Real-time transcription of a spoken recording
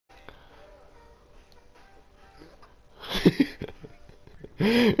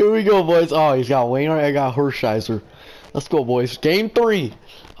Here we go, boys. Oh, he's got Wainwright. I got Hershiser. Let's go, boys. Game 3.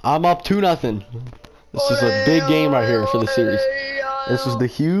 I'm up 2-0. This is a big game right here for the series. This is the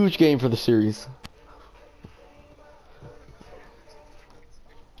huge game for the series.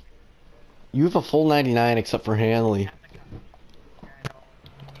 You have a full 99 except for Hanley.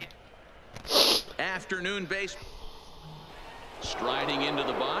 Afternoon base. Striding into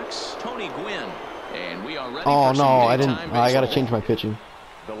the box, Tony Gwynn. And we are ready oh for no, I didn't. I gotta baseball. change my pitching.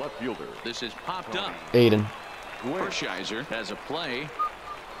 The left fielder. This is popped up. Aiden. Hershiser has a play.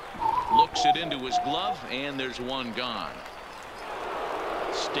 Looks it into his glove, and there's one gone.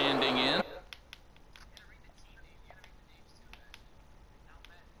 Standing in.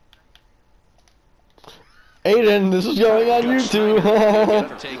 Aiden, this is going on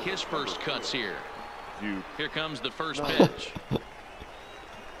YouTube. Take his first cuts here. Here comes the first pitch.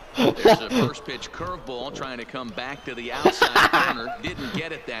 There's a first pitch curveball trying to come back to the outside corner. Didn't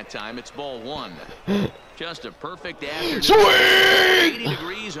get it that time. It's ball 1. Just a perfect afternoon. Sweet! 80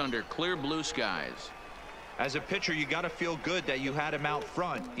 degrees under clear blue skies. As a pitcher, you got to feel good that you had him out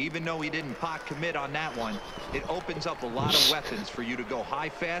front. Even though he didn't pot commit on that one, it opens up a lot of weapons for you to go high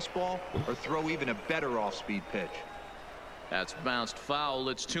fastball or throw even a better off-speed pitch. That's bounced foul.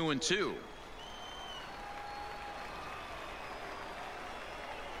 It's 2-2.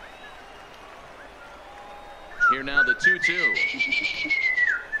 Here now the 2-2.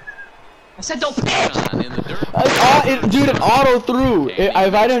 I said don't pitch! In the dirt. Dude, it auto threw. If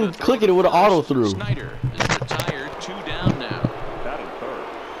I didn't click it, it would have auto threw. Snyder is retired. 2 down now.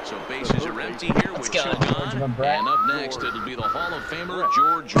 So bases are empty here with 2 gone. And up next, it'll be the Hall of Famer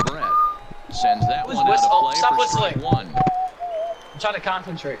George Brett. Sends that one out of play Stop for strike whistling. 1. I'm trying to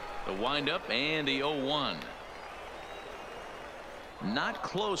concentrate. The windup and the 0-1. Not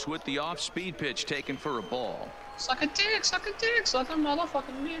close with the off-speed pitch taken for a ball. Suck a dick, suck a dick, suck a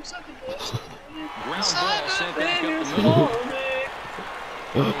motherfucking dick, suck a dick. Ground ball sent back up the middle.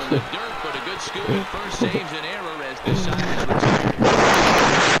 In the dirt, but a good scoop. First saves an error as decided.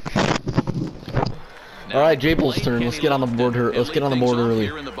 All right, Jabel's turn. Let's get on the board here. Let's get on the board early.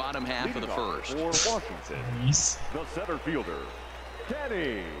 Here in the bottom half of the first. For Washington, the center fielder,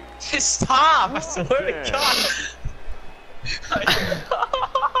 Kenny. Stop! I swear to God.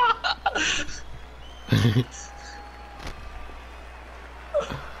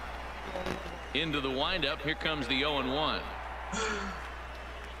 Into the windup, here comes the 0-1.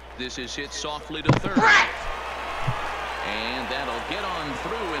 This is hit softly to third. And that'll get on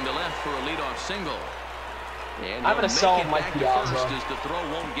through into left for a leadoff single. And I'm gonna solve my back to first as the throw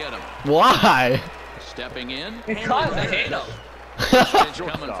won't get him. Why? Stepping in. Because I hate him. Pitch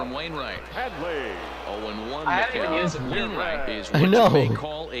coming from Wainwright. Hanley. 0-1. I haven't even used him. Wainwright is I what know. you may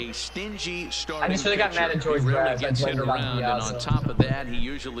call a stingy starting I just really got mad at George He rarely Brett. gets I hit blamed it on around, and on Piazza. top of that, he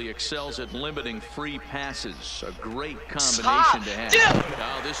usually excels at limiting free passes. A great combination Stop. to have. Dude.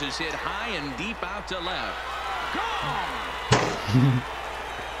 Oh, this is hit high and deep out to left. Gone!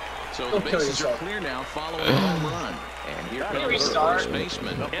 So the bases are clear now following a home run. And here comes the restart? first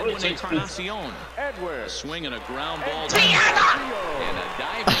baseman, Edwin Encarnacion. A swing and a ground ball down Piazza! and a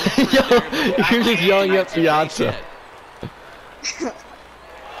diving effort there. You're just yelling at Piazza.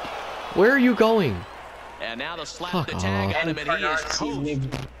 Where are you going? And now to slap Fuck the tag off. on him, and he is Encarnacion.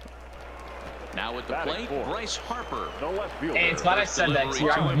 coast. Now at the plate, Bryce Harper. The left fielder. Hey, it's glad I said that, because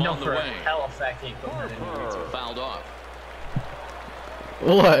Delivery to I'm him known on the for way. hell affecting equipment. Fouled off.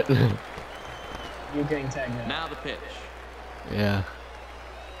 What? You're getting tagged in. Now the pitch. Yeah.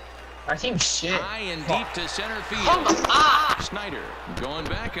 Our team's shit. High and deep to center field. Snyder going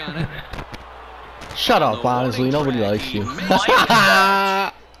back on it. Shut up, honestly. Nobody likes you. All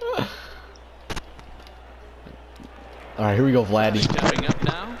right, here we go, Vladdy. Stepping up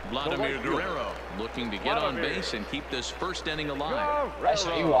now, Vladimir Guerrero looking to get on base and keep this first inning alive.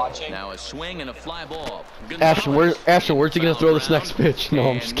 Ashton, are you watching? Now a swing and a fly ball. Ashton, where's he gonna throw this next pitch? No,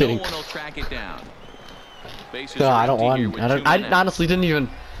 I'm just kidding. No one will track it down. No, I don't want. I honestly didn't even.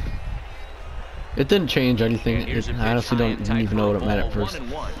 It didn't change anything. I honestly didn't even know what it meant at first.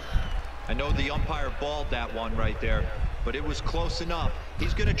 I know the umpire balled that one right there, but it was close enough.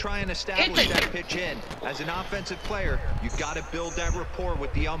 He's going to try and establish that pitch in. As an offensive player, you got to build that rapport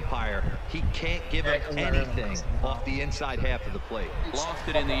with the umpire. He can't give him anything off the inside half of the plate.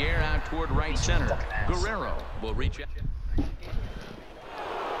 Lofted in the air out toward right center. Guerrero will reach out.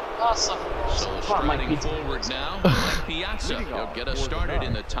 Awesome. So striding forward now, Mike Piazza. He'll get us started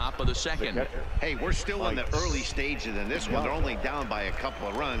in the top of the second. Hey, we're still in the early stages in this one. They're only down by a couple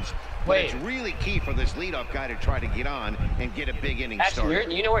of runs. But it's really key for this leadoff guy to try to get on and get a big inning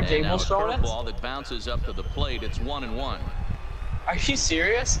started. You know where And now a Dable's throwing it? curveball that bounces up to the plate. It's 1-1. Are you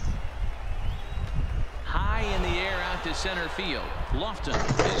serious? High in the air out to center field. Lofton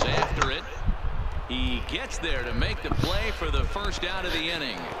is after it. He gets there to make the play for the first out of the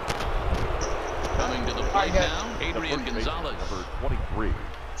inning. Coming to the plate now, Adrian Gonzalez. Number 23.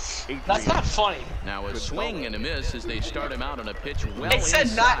 That's not funny. Now a swing and a miss as they start him out on a pitch well It said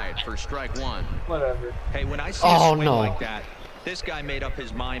inside not- for strike one. Whatever. Hey, when I see Oh, a swing no. like that, this guy made up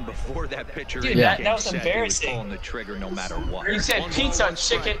his mind before that pitcher Dude, even that came was set. He embarrassing. was pulling the trigger no matter what. You said One pizza, ball, one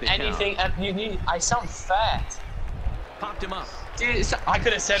strike, chicken, they count. anything. You need. I sound fat. Popped him up. Dude, I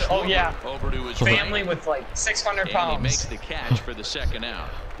could have said, oh yeah, Over to his family right, with like 600 and he pounds. makes the catch for the second out.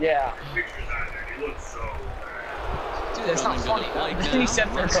 Yeah. Dude, that's not Coming funny. to the plate He now, said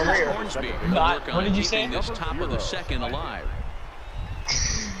for a Russell career. Hornsby will Not- work what on did you keeping say? this top of the second alive.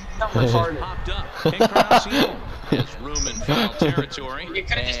 Not retarded. Popped up. Encarnacion has room in foul territory. You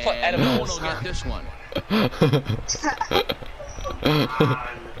could've just put And no one edibles. will get this one.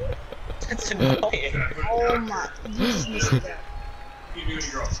 That's annoying. Oh my.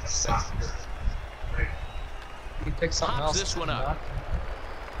 You pick something Pops else. this one up.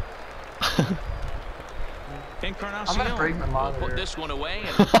 Encarnacion I'm gonna break my will monitor. put this one away.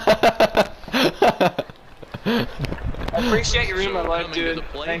 I appreciate you reading my So life, coming to dude. the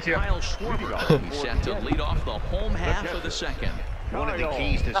plate, Thank you. Kyle Schwarber. He's set to lead off the home half of the second. One of the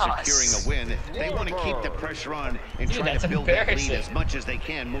keys to Nice. securing a win, they want to keep the pressure on and Dude, try that's to build that lead embarrassing. as much as they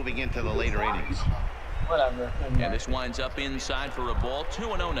can moving into the later innings. Whatever. And this winds up inside for a ball.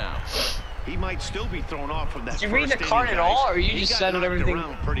 2-0 now. He might still be thrown off from that Did you read first the card inning, at all, guys. or you He just got said knocked everything?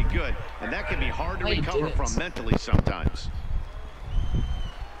 around pretty good, and that can be hard to No, you recover didn't. from mentally sometimes.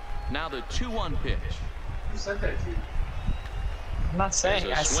 Now the 2-1 pitch. I'm not saying.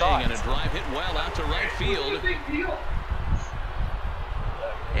 There's I a swing saw and a it. drive hit well out to right field.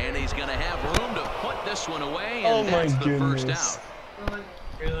 And he's going to have room to put this one away, and Oh my that's the first goodness. out.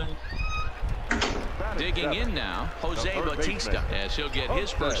 Really? Digging in now, Jose Bautista, as he'll get his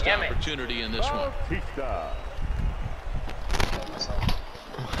first Damn it. opportunity in this one. Bautista.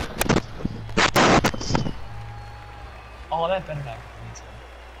 Oh, that better not.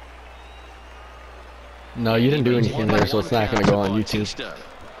 No, you didn't do anything there, so it's not going to go on YouTube. Bautista.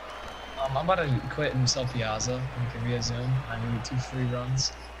 I'm about to quit and sell Piazza. We can resume. I need 2 free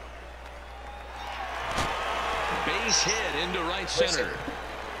runs. Base hit into right center.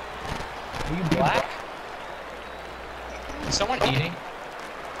 Are you black? Is someone eating?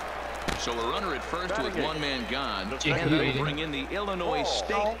 So a runner at first with one man gone. Jake, And are you they'll eating? bring in the Illinois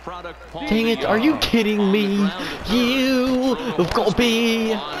State product. Paul Dang it, are you kidding On the me? ground to third. You Throw to have got to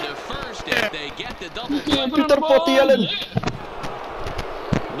be. On to first if they get the double play. Peter Potty Allen.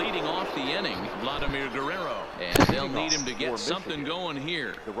 Leading off the inning, Vladimir Guerrero. And they'll need him to get something going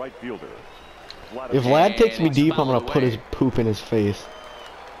here. The right fielder. If Vlad takes me And deep, I'm fouled going to put his away. poop in his face.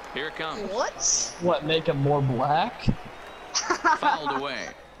 Here it comes. What? What, make him more black? Fouled away.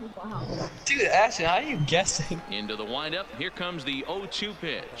 Wow. Dude, Ashton, how are you guessing? Into the windup. Here comes the 0-2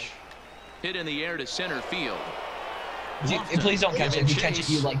 pitch. Hit in the air to center field. Dude, please don't catch it. If you catch it,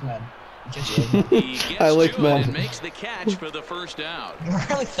 you like men. You catch it. He gets I like to it men. and makes the catch for the first out. You're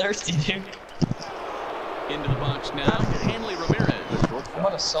really thirsty, dude. Into the box now, Hanley Ramirez. I'm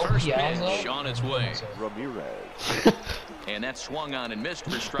about to sell First Piazza. pitch on its way. Ramirez. And that swung on and missed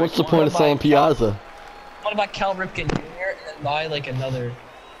for strike What's the one. point of selling Piazza? What about Cal Ripken Jr. and then buy like another?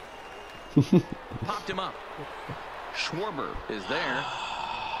 Popped him up. Schwarber is there.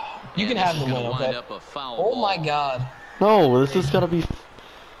 You And can this have is the gonna win, wind okay? up a foul Oh ball. my God. No, this has got to be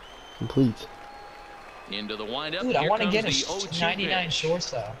complete. Into the windup. Dude, I Here want to comes get the a 0-2 99 pitch.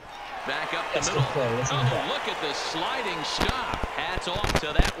 shortstop. Back up the That's middle. good play. That's not bad. Look at the sliding stop. Hats off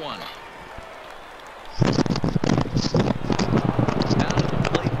to that one. Down to the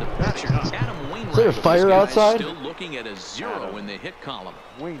plate, the pitcher, Adam Wainwright. Is there a fire This guy's outside? Still looking at a 0 in the hit column.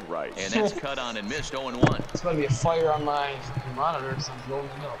 Wainwright. And that's cut on and missed 0-1. It's about to be a fire on my monitor because I'm rolling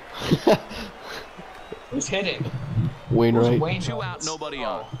it up. Who's hitting? Wainwright. Wayne 2 out, nobody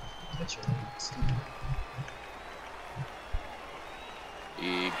on. Pitcher.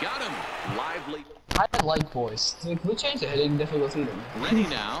 He got him. Lively. I like boys. Can we change the hitting difficulty to Ready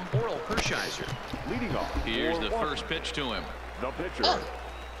now, Oral Hershiser. Leading off. Here's for the one. first pitch to him. The pitcher.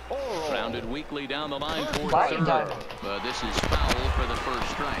 Oral. Rounded weakly down the line for Fire third. diamond. But this is foul for the first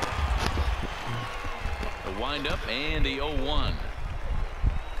strike. The windup and the 0-1.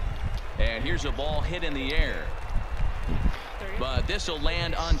 And here's a ball hit in the air. But this will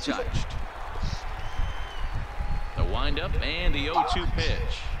land untouched. The windup and the 0-2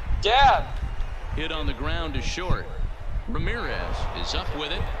 pitch. Dad! Hit on the ground to short. Ramirez is up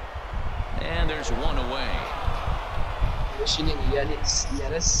with it. And there's one away. Michigan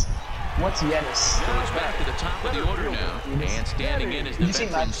Yetis. What's Yetis? Goes back to the top of the order now. And standing in is the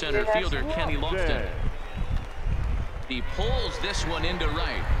veteran center fielder, Kenny Lofton. He pulls this one into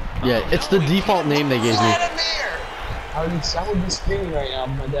right. Yeah, it's the default name they gave me. I would be screaming right now,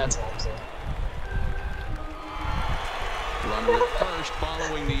 but my dad's home, so. Runner at first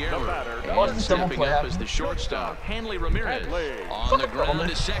following the error. And stepping up as the shortstop, Hanley Ramirez. On the ground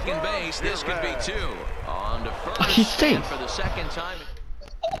to second base. This could be two. On to first. He's safe. For the second time.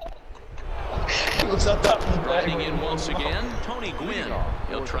 Looks up that Riding in once again, Tony Gwynn.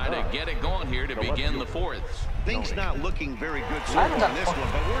 He'll try to get it going here to begin the fourth. Things not looking very good so far on this one,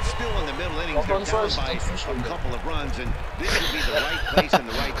 but we're still in the middle innings. They're down by a couple of runs, and this would be the right place and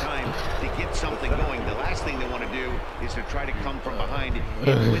the right time to get something going. The last thing they want to do is to try to come from behind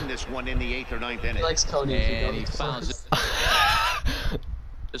and win this one in the 8th or 9th inning. He likes Cody. And he fouls it.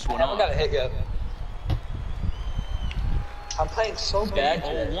 This one I haven't got a off. hit yet. I'm playing so bad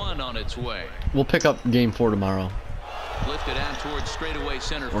today. 0-1 on its way. We'll pick up game 4 tomorrow. Lifted out towards straightaway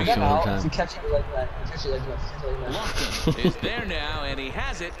center Or field. some other If time. you catch it like that, you catch it like that. Lofton is there now, and he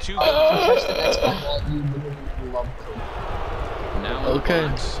has it to If you go. catch the next ball, you literally love Cody. Now on the Okay.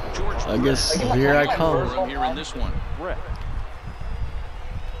 box, George I guess Brett. here I come. From here in this one. I'm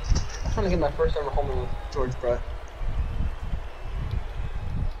trying to get my first ever home run with George Brett.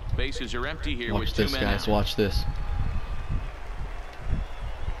 Bases are empty here Watch with 2 this, men guys. out. Watch this.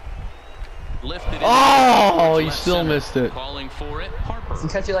 Lifted in Oh, towards he left still center. missed it. Calling for it, Harper. You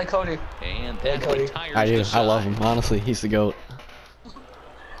catch it like Cody. And Yeah, that Cody. retires I do. to I love side. him. Honestly, he's the GOAT.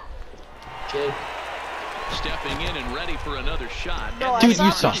 Jake. Stepping in and ready for another shot. No, Dude, I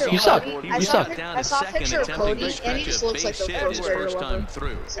you saw a suck. picture You of suck. Cody. He I was saw, knocked down I at saw a second, picture of attempting Cody, to and he stretch just a looks like base the hit his first time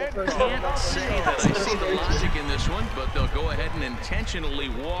through. Can't say that I see the logic in this one, but they'll go ahead and intentionally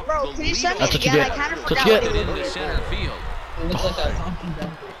walk Bro, the can you send me That's it what you again? I get. kind of That's what forgot you what get. he into looked center like. field. It looks like that Humpty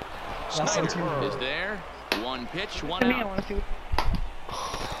Dumpty. That's so Snyder is too. there. One pitch, one out.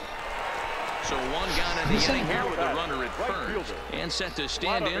 So one gone in the inning here with a runner at first. And set to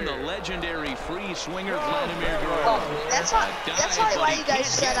stand in the legendary free swinger Vladimir Guerrero. That's why you guys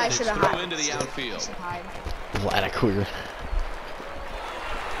said I should have threw hide. into the outfield. Vladimir.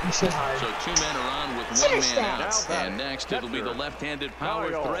 You should hide. So 2 men are on with 1 man out. And next it'll be the left-handed power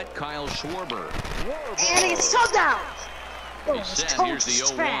threat Kyle Schwarber. And he's toe down. Oh, He's his set. toe Here's the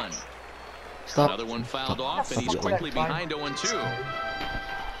is 0-1. Stop. Another one fouled off, and he's quickly behind 0-2.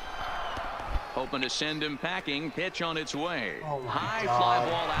 Hoping to send him packing. Pitch on its way. Oh my High God. fly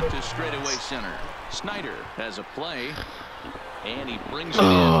ball out to straightaway center. Snyder has a play, and he brings it in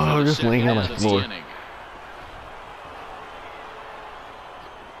Oh, for the just second laying on out the of the floor. inning.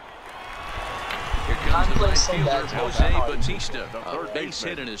 Here comes I'm the playing right so fielder, bad, Jose Joe. Batista. A base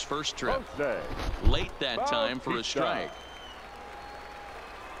hit in his first trip. Late that time for a strike.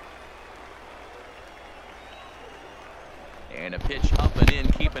 And a pitch up and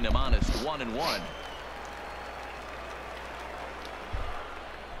in, keeping him honest, 1-1.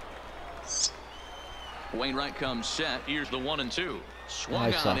 Wainwright comes set. Here's the 1-2. Swung I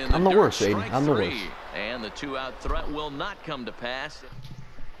on suck. in the I'm the dirt, worst, Aiden. strike I'm the 3. worst. And the 2-out threat will not come to pass.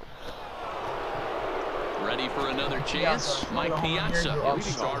 Ready for another chance. Mike Piazza. He'll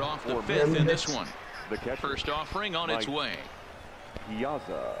start off the 5th in this one. First offering on its way.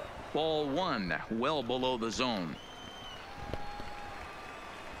 Ball 1, well below the zone.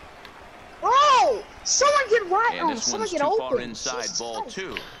 Bro, someone get right And on. this Someone one's get too open. far inside. Jesus Ball Christ.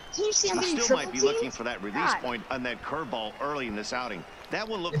 2. Can you see I'm You getting still triple might be teamed? looking for that release God. point on that curveball early in this outing. That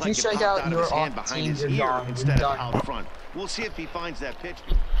one looked If like you it strike popped out, out of you're his hand off behind team, his you're ear done. instead You're of done. out front. We'll see if he finds that pitch.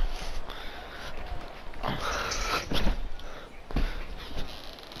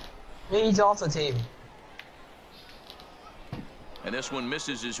 He's off the team. And this one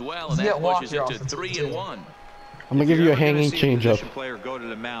misses as well, If and you that get walked, pushes you're it off to the 3-1. I'm gonna give you a hanging changeup. Position player go to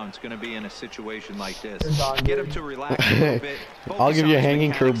the mound. It's going to be in a situation like this. You're done, Get dude. him to relax a little bit. I'll focus give on you a his hanging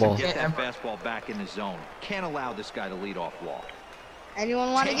mechanics and curveball. Get that fastball back in the zone. Can't allow this guy to lead off walk.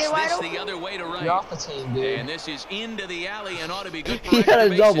 Anyone want to Takes get wide this open? the other way to You're off right. the team, dude. And this is into the alley and ought to be good for He extra had a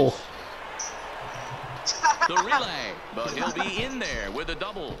bases. double. The relay, but he'll be in there with a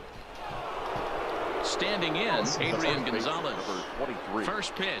double. Standing in, Adrian Gonzalez.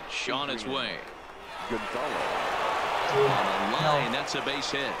 First pitch on its way. On the line, that's a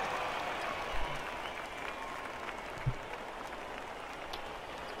base hit.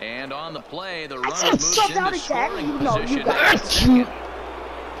 And on the play, the runner moves subbed out into again. scoring You know, you position got at second.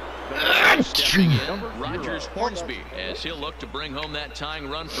 Stepping in, Rogers Hornsby, as he'll look to bring home that tying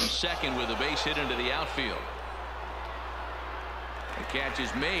run from second with a base hit into the outfield. The catch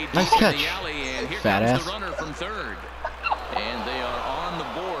is made Nice deep catch. in the alley, and here Fat comes ass. the runner from third. And they are on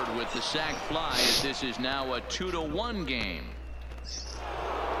the board with the sac fly, as this is now a 2-1 game.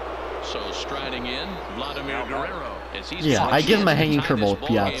 So striding in, Vladimir Guerrero, as he's Yeah, I give him a hanging tie this curveball with ball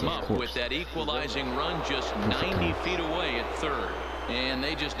Piazza, game of up course. with that equalizing run just 90 feet away at third. And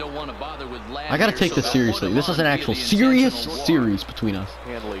they just don't want to bother with Ladd. I gotta take so this they'll seriously. put him This is on an via actual the serious intentional walk. series between us.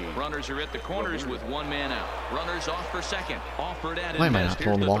 Hanley. Runners are at the corners with one man out. Runners off for second. Offered at Why am I missed. not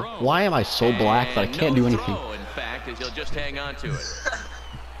throwing the Here's ball? throw. Why am I so black that I And can't no do anything? throw, in fact, as he'll just hang on to it.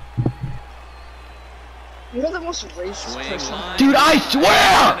 You're the most racist Swing person. line. Dude, I swear!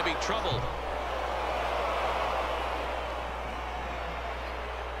 Gonna be trouble.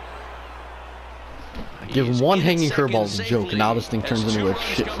 Give him He's one in hanging second curveball as a joke, and now this thing safely turns as into two a runners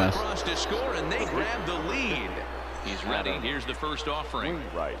shit come fest. across to score, and they grab the lead. He's ready. Here's the first offering.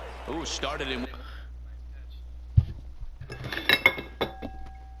 Right. Ooh, started in.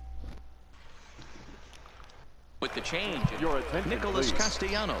 With the change, Your attention, Nicholas please.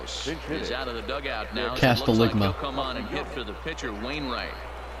 Castellanos Pinch hitting. is out of the dugout now. Casteligma. It looks like he'll come on and hit for the pitcher, Wainwright.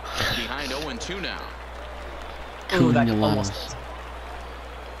 Behind 0-2 now. Ooh, that Cunha almost. Lanos.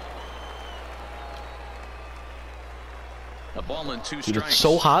 A ball and two Dude, strikes. it's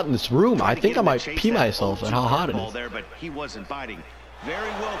so hot in this room. I Tried to think get I him to might chase pee that myself at 0-2 how hot it curveball is. there, but he wasn't biting. Very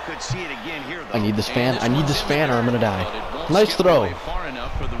well could see it again here, though. I need this And fan. I need one's this in the fan or I'm gonna dirt, but it die. won't Nice skip throw. away far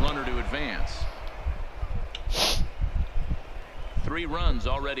enough for the runner to advance. 3 runs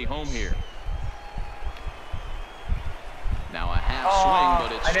already home here. Now a half swing,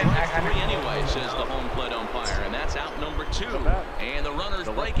 but it's strike 3 anyway, says the home plate umpire, and that's out number 2. And the runner's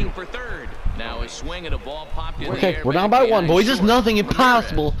breaking for third. Now a swing at a ball popped in the Okay, air. we're down back by 1, behind boys. There's short. nothing Ramirez.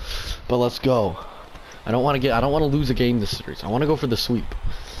 impossible. But let's go. I don't want to lose a game this series. I want to go for the sweep.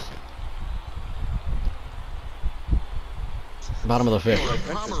 Bottom of the 5th.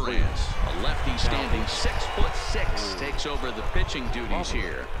 Pomeranz, a lefty standing 6'6", takes over the pitching duties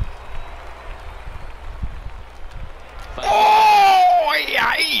here. Oh,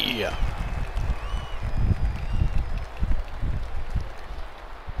 yeah.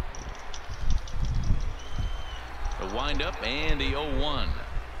 The windup and the 0-1.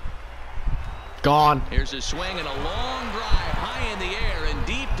 Gone. Here's a swing and a long drive high in the air and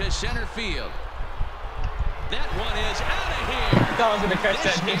deep to center field. That one is out of here. I thought I was gonna catch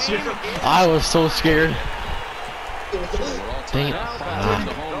that This pitcher. game is I was so scared. We're all Dang tied it. up with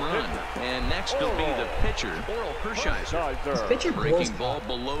the home run. And next will be the pitcher, Oral Hershiser. Pitcher Breaking ball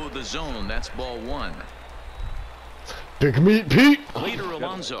below the zone. That's ball 1. Big meat Pete. Leader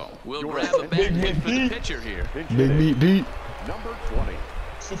Alonso will grab a back hit for the pitcher here. Big meat Pete. Number 20.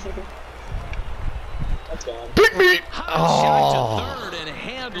 That's gone. Big meat. Hot shot to Oh, third and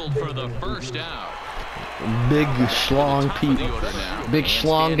handled for the first out. big schlong Top of the Pete. order now. Big And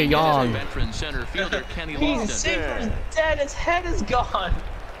schlong de standing in is yong. veteran center fielder Kenny He's Lofton. Saber's dead. His head is gone.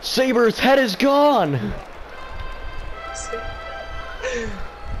 Saber's head is gone.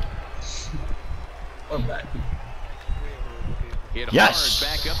 I'm back. Hit Yes.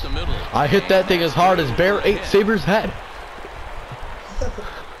 hard back up the middle. I hit that thing as hard as Bear ate Saber's head.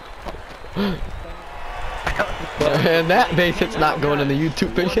 And that base hit's not going in the YouTube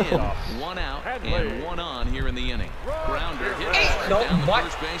video. One out and one on here in the inning. Grounder hit Hey, no, down the why-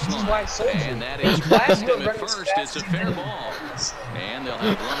 first this is baseline. why I sold you. And that is Last past year him at running first. fast It's a fair as ball. And they'll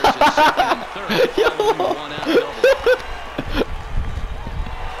have runners at second and third. following one out double.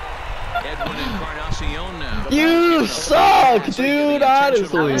 Edwin Encarnacion now. You suck, dude,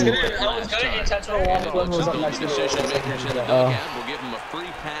 honestly. I was gonna intentional walk And when it was looks up as next though to the it. decision makers in the dugout will give him a free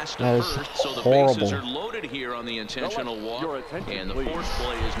pass to That is first, so the horrible. bases are loaded here on the intentional walk, and the force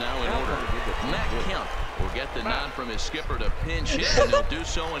play is now in order. Matt Kemp will get the nod from his skipper to pinch hit, and he'll do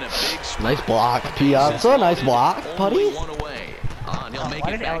so in a big spot. Nice block, Piazza. Nice block, Only buddy. one away. And he'll make Why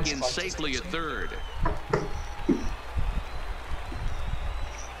it did back Alex in Clark safely at third.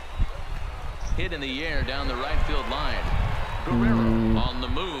 Hit in the air down the right field line. Guerrero on the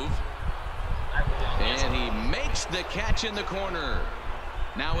move. And he makes the catch in the corner.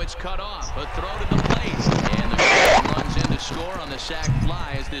 Now it's cut off. A throw to the plate. And the catcher runs in to score on the sac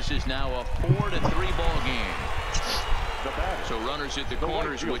fly, as this is now a 4-3 ball game. So runners at the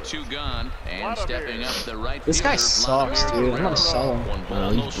corners with 2 gone. And stepping up the right This guy fielder, sucks, Vladimir dude. I'm gonna sell him. One Oh,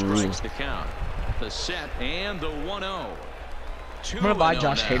 ball, no he's brutal. strikes to count. The set and the 1-0. I'm gonna buy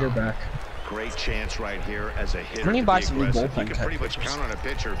Josh Hader back. Great chance right here as a hitter. I'm gonna buy some new You bullpen can pretty much catchers. count on a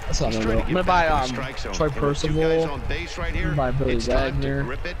pitcher. That's what I'm gonna do. I'm gonna buy Troy Percival. I'm gonna buy Billy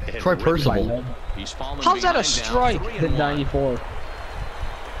Wagner. Troy Percival. How's that a strike? The 94.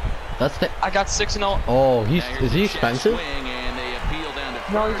 That's the. I got 6-0. Oh, is he expensive?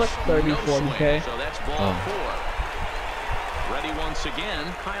 No, he's like 30, 40K. So that's ball 4. Ready once again,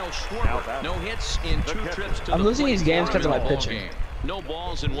 Kyle Schwarber. No hits in 2 trips to I'm losing these games because of my pitching. No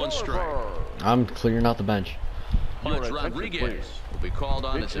balls and 1 strike. I'm clearing out the bench. Pudge Rodriguez will be called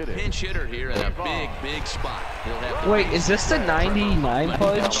on as a pinch hitter here in a big spot. He'll have Wait, is this the 99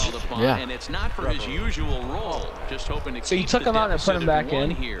 Pudge? Yeah. And it's not for his usual role. Just hoping to So you keep took the him out and put him back deficit at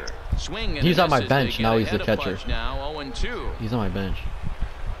 1 in? here. Swing and He's on my misses. bench, They now get he's the ahead of catcher. Pudge now 0-2. He's on my bench.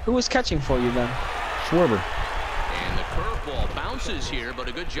 Who was catching for you then? Schwarber. And the curveball bounces here, but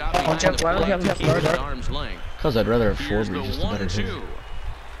a good job Oh, behind Jeff, the why don't you plate have to him keep it start? at arm's length. Because I'd rather have Here's Schwarber. the He's just a better hitter. 1-2.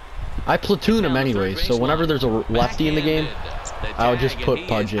 I platoon him anyways, so whenever there's a lefty in the game, I would just put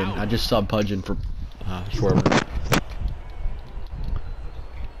Pudge in. I just sub Pudge in for Schwarber.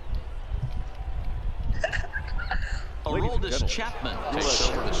 Aroldis Chapman takes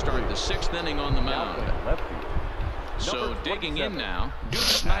over to start the 6th inning on the mound. So digging in now, Duke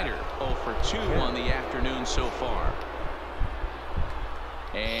Snyder 0 for 2 on the afternoon so far.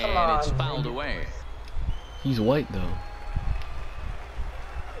 And it's fouled away. He's white though.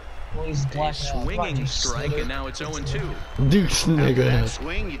 Well, he's A black. swinging strike, and now it's 0-2. Duke's After that nigga.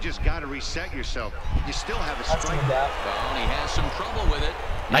 swing, you just got to reset yourself. You still have a That's strike. bad. Well, he has some trouble with it.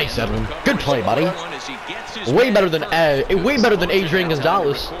 Nice, And Edwin. the Good play, buddy. coverage as he gets his Way man better than first. way better than Adrian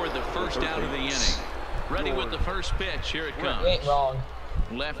Gonzalez. Record the first out of the inning. Ready with the first pitch. Here it comes. You ain't wrong.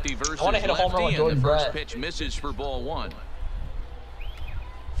 Lefty versus I wanna hit a home run lefty, with and the Jordan first Brett. pitch misses for ball 1.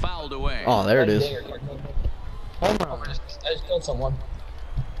 Fouled away. Oh, there it is. Home run. I just killed someone.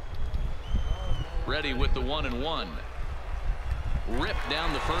 Ready with the 1-1. Ripped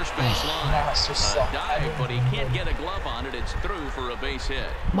down the first base line. That's just so Dive, but he can't get a glove on it. It's through for a base hit.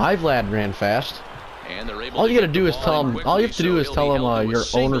 My Vlad ran fast. And they're able All to you gotta get do the is ball tell in him. quickly, All you have to so do is he'll tell be him held to a your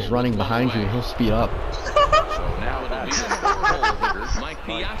single owner's running with one behind you, away. and he'll speed up. So now it'll be the 4-hole hitter, Mike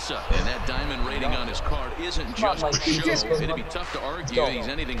Piazza. And that diamond rating on his card isn't just Mike, for show. just go, It'd be tough to argue he's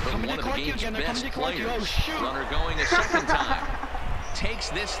anything but one of the game's best players. Runner going a second time. Takes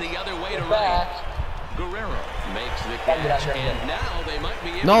this the other way to right. Back. Guerrero makes the catch, and now they might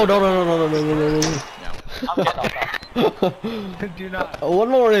be able No, to... no. I'm getting off. Do not. One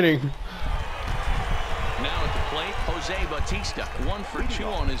more inning. Now at the plate, Jose Bautista, 1 for 2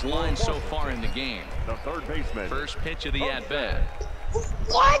 on his line so far in the game. The third baseman. First pitch of the at-bat.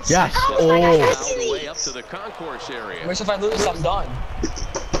 What? Yes. How Oh. was I not Fouled missing away up to the concourse area. Wish if I lose, I'm done.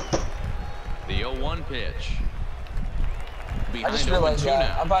 The 0-1 pitch. I Behind just 0-2 realized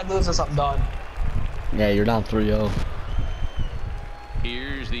that. now. If I lose this, I'm done. Yeah, you're down 3-0.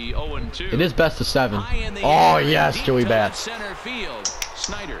 Here's the 0-2. It is best of 7. High in the Oh air, yes, deep Joey to Bats. Center field.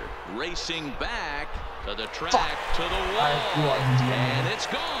 Snyder racing back to the track, to the I wall, like him. and it's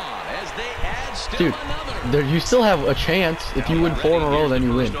gone as they add still Dude, another. you still have a chance. If you win 4 in a row, then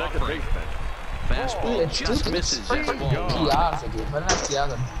you win. Fastball It's just just misses. It's ball 1. Piazza, dude. But not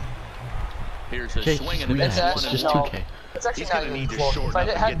Piazza. Here's a Okay, swing and a sweet. miss. It's just 2K. It's actually He's not going to even need to close. shorten If I up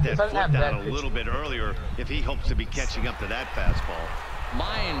didn't and have, get if I that didn't have foot down bad a little bit earlier if he hopes to be catching up to that fastball.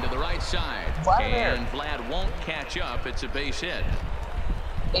 Line to the right side. Vladimir. And Vlad won't catch up. It's a base hit.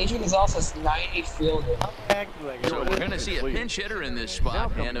 Adrian is also 90 fielding. So we're going to see a pinch hitter in this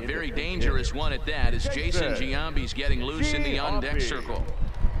spot, and a very dangerous one at that, as Jason Giambi's getting loose in the on-deck circle.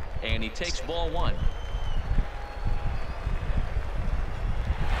 And he takes ball 1.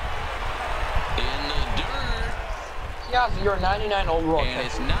 In the dirt. Piazza, you're a 99 overall. And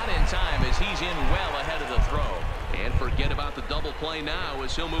it's not in time as he's in well ahead of the throw. And forget about the double play now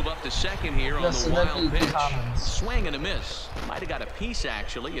as he'll move up to second here on Yes, the and that'd wild be pitch. Commons. Swing and a miss. Might have got a piece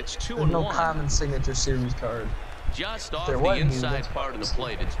actually. It's 2-1. There's no common signature series card. Just off There the wasn't, inside that's part of the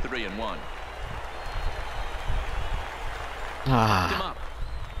plate. It's 3-1. Picked him Ah. up.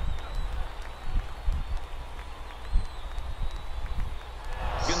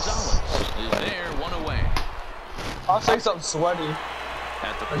 Gonzalez is there, 1 away. I'll say something sweaty.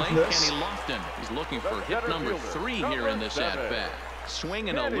 At the Like plate, this. Kenny Lofton. He's looking for hit number 3 here in this at-bat.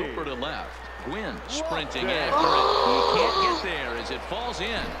 Swinging a looper to left. Gwynn sprinting after it. He can't get there as it falls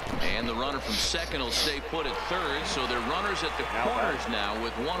in. And the runner from second will stay put at third, so they're runners at the corners now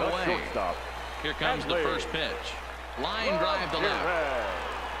with 1 away. Here comes the first pitch. Line drive to left.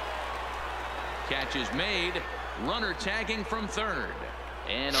 Catch is made. Runner tagging from third.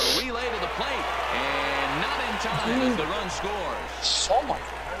 And a relay to the plate. And not in time as the run scores. So much.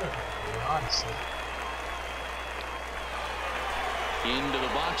 Honestly. Into the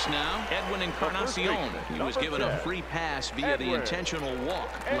box now, Edwin Encarnacion. He was given a free pass via the intentional walk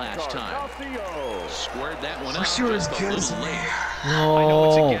last time. Squared that one out just a little late. I know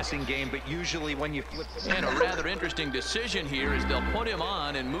it's a guessing game, but usually when you flip the And a rather interesting decision here is they'll put him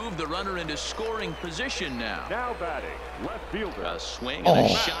on and move the runner into scoring position now. Now batting, left fielder. A swing and a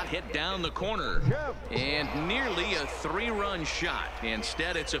shot hit down the corner. And nearly a 3-run shot.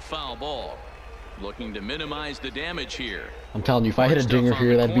 Instead, it's a foul ball. Looking to minimize the damage here. I'm telling you, if I hit a dinger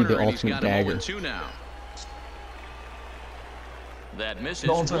here, that'd be the ultimate dagger. That misses.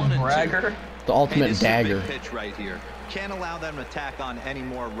 The ultimate bragger. The ultimate dagger. pitch right here. Can't allow them to tack on any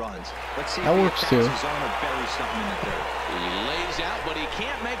more runs. Let's see that if works he too. attacks his own or buries something in the dirt. He lays out, but he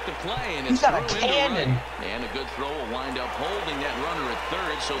can't make the play, and He's it's got a through into cannon. right. And a good throw will wind up holding that runner at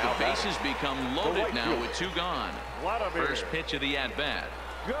third, so the bases become loaded now with 2 gone. First pitch of the at-bat.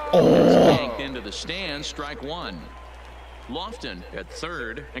 Yanked into the stands, strike 1. Lofton at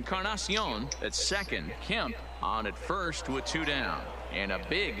third, Encarnacion at second. Kemp on at first with 2 down. And a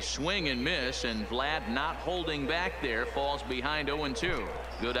big swing and miss, and Vlad not holding back there, falls behind 0-2.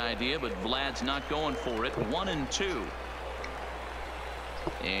 Good idea, but Vlad's not going for it. 1-2.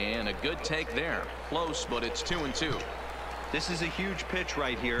 And a good take there. Close, but it's 2-2. This is a huge pitch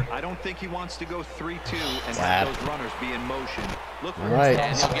right here. I don't think he wants to go 3-2 and have those runners be in motion. Look for right.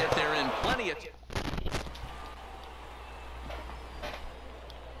 And he'll get there in plenty of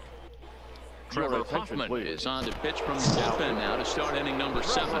Trevor Hoffman is on to pitch from the bullpen now to start inning number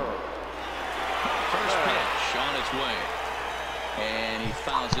 7. First pitch on its way. And he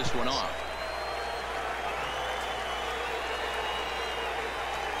fouls this one off.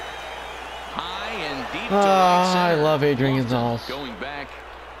 High and deep to right center. I love Adrian Gonzalez. Going back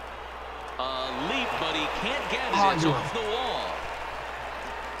a leap, but he can't get it. It's off the wall.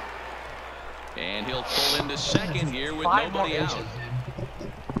 And he'll pull into second here with nobody out.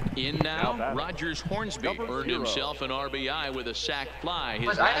 In now, Rogers Hornsby earned himself an RBI with a sac fly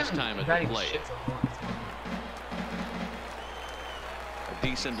his last time at the plate. A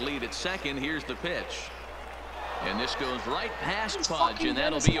decent lead at second. Here's the pitch. And this goes right past Pudge, and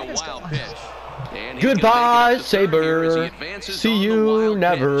that'll be a wild pitch. And goodbye, Saber. See you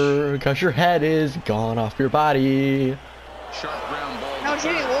never, because your head is gone off your body. Sharp ground ball. No,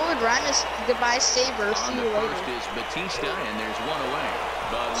 Jimmy, what would rhyme is goodbye, Saber. See you later. First is Batista, and there's one away.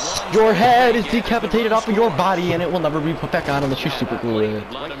 Your head is decapitated off of your body, and it will never be put back on unless you super glue it.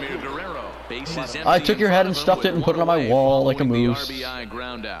 I took your head and stuffed it and put it on my wall like a moose.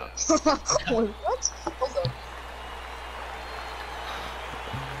 What?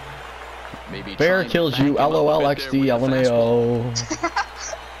 Bear kills you, LOLXD, LMAO.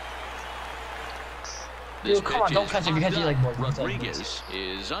 Dude, come on, don't catch it. You catch it like more. Rodriguez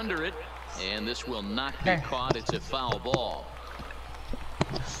is under it, and this will not be caught. It's a foul ball.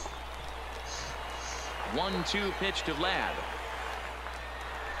 1-2 pitch to Vlad.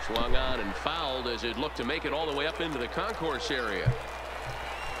 Swung on and fouled as it looked to make it all the way up into the concourse area.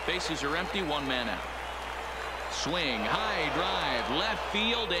 Bases are empty, 1 man out. Swing, high drive, left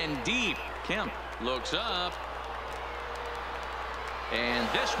field and deep. Kemp looks up. And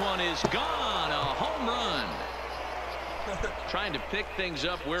this one is gone. A home run. Trying to pick things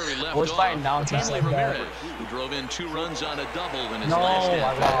up where he left off. Hanley Ramirez, who drove in 2 runs on a double in his last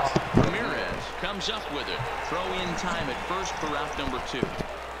at-bat. Ramirez comes up with it. Throw in time at first for out number 2.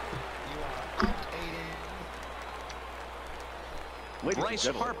 Bryce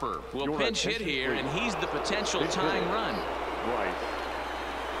Harper will pinch hit here, and he's the potential tying run. Bryce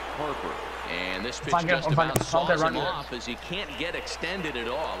Harper. And this pitch just about saws him off as he can't get extended at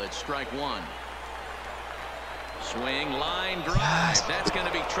all. It's strike 1. Swing, line drive. That's going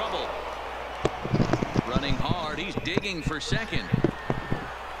to be trouble. Running hard. He's digging for second.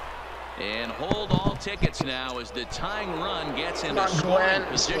 And hold all tickets now as the tying run gets into scoring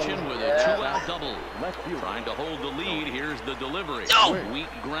position with a 2-out double. Trying to hold the lead. Here's the delivery. Weak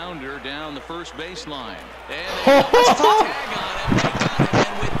grounder down the first baseline. And they tag on it.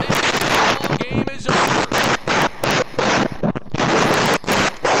 And with this, the game is over.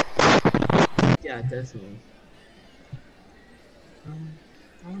 Yeah, definitely.